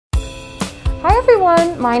Hi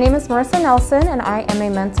everyone, my name is Marissa Nelson and I am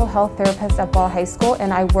a mental health therapist at Ball High School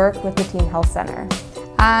and I work with the Teen Health Center.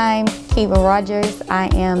 I'm Kiva Rogers. I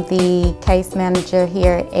am the case manager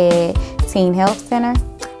here at Teen Health Center.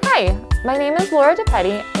 Hi, my name is Laura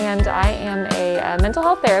DePetty and I am a mental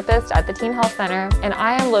health therapist at the Teen Health Center and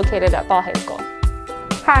I am located at Ball High School.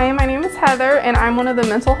 Hi, my name is Heather and I'm one of the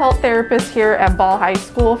mental health therapists here at Ball High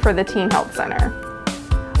School for the Teen Health Center.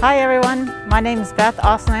 Hi everyone, my name is Beth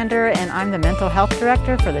Oslander and I'm the Mental Health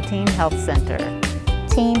Director for the Teen Health Center.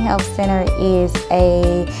 Teen Health Center is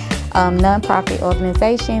a nonprofit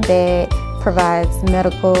organization that provides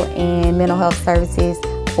medical and mental health services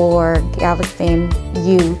for Galveston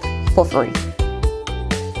youth for free.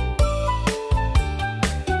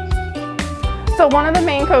 So one of the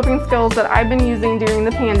main coping skills that I've been using during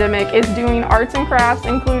the pandemic is doing arts and crafts,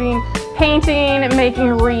 including painting,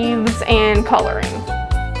 making wreaths, and coloring.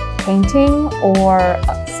 Painting or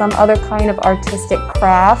some other kind of artistic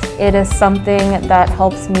craft. It is something that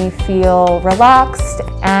helps me feel relaxed,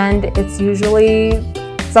 and it's usually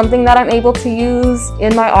something that I'm able to use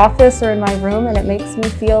in my office or in my room, and it makes me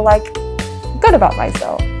feel like good about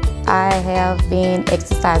myself. I have been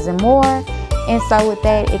exercising more, and so with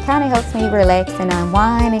that, it kind of helps me relax and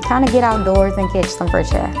unwind and kind of get outdoors and catch some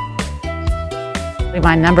fresh air.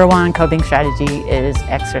 My number one coping strategy is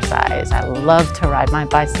exercise. I love to ride my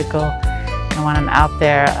bicycle, and when I'm out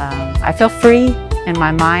there, I feel free and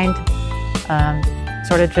my mind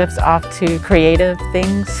sort of drifts off to creative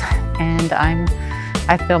things, and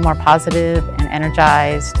I feel more positive and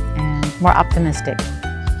energized and more optimistic.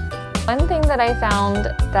 One thing that I found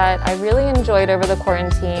that I really enjoyed over the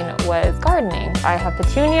quarantine was gardening. I have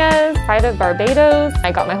petunias, pride of Barbados.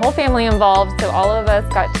 I got my whole family involved, so all of us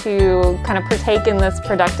got to kind of partake in this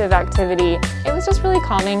productive activity. It was just really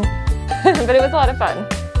calming, but it was a lot of fun.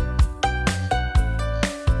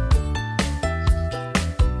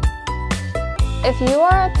 If you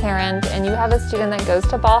are a parent and you have a student that goes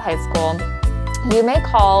to Ball High School, you may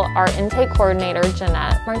call our intake coordinator,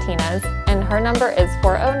 Jeanette Martinez, and her number is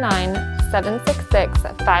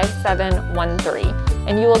 409-766-5713.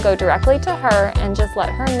 And you will go directly to her and just let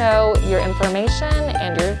her know your information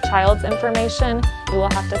and your child's information. You will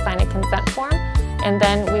have to sign a consent form, and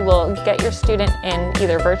then we will get your student in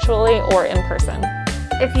either virtually or in person.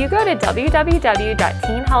 If you go to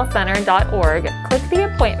www.teenhealthcenter.org, click the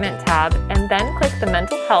Appointment tab, and then click the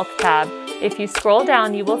Mental Health tab, if you scroll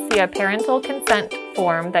down, you will see a parental consent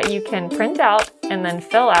form that you can print out and then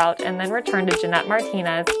fill out and then return to Jeanette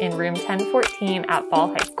Martinez in room 1014 at Ball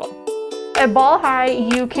High School. At Ball High,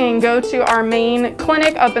 you can go to our main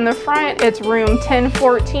clinic up in the front. It's room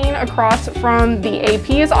 1014 across from the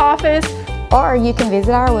AP's office. Or you can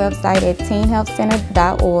visit our website at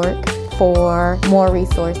teenhealthcenter.org for more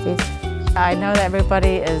resources. I know that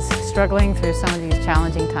everybody is struggling through some of these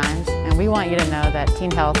challenging times, and we want you to know that Teen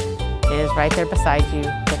Health is right there beside you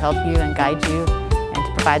to help you and guide you and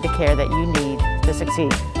to provide the care that you need to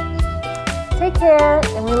succeed. Take care,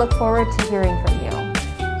 and we look forward to hearing from you.